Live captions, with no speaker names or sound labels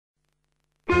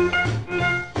Tonight's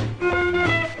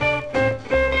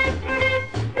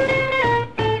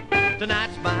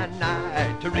my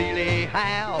night to really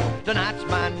howl. Tonight's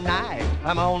my night,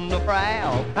 I'm on the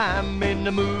prowl. I'm in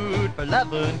the mood for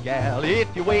loving, gal.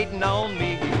 If you're waiting on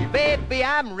me, baby,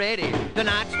 I'm ready.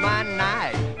 Tonight's my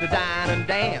night to dine and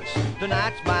dance.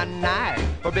 Tonight's my night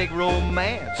for big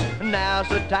romance. Now's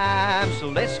the time, so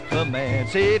let's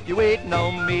commence. If you're waiting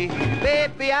on me,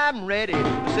 baby, I'm ready.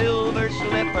 The silver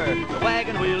slipper, the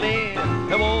wagon wheel in.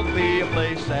 There won't be a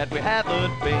place that we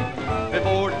haven't been.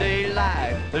 Before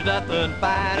daylight, there's nothing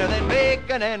finer than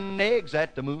bacon and eggs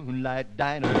at the Moonlight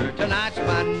Diner. Tonight's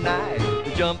my night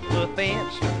to jump the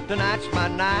fence. Tonight's my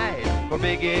night for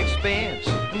big expense.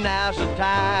 Now's the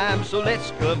time, so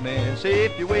let's commence.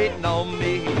 If you're waiting on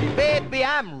me, baby,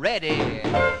 I'm ready.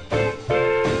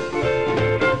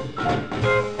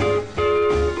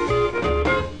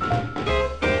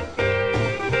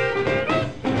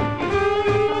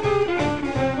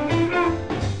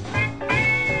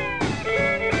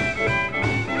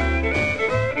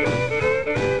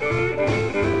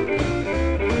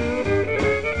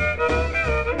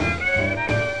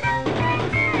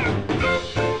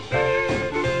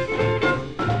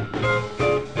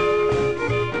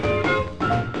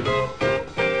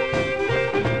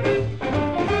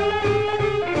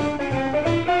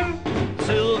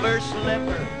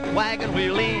 Wagon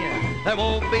wheel in, there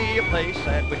won't be a place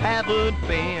that we haven't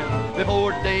been.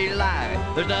 Before daylight,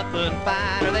 there's nothing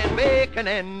finer than bacon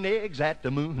and eggs at the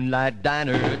Moonlight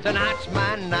Diner. Tonight's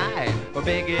my night for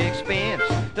big expense.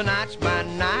 Tonight's my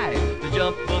night to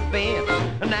jump the fence.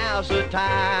 Now's the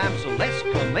time, so let's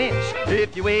commence.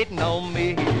 If you're waiting on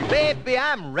me, baby,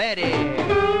 I'm ready.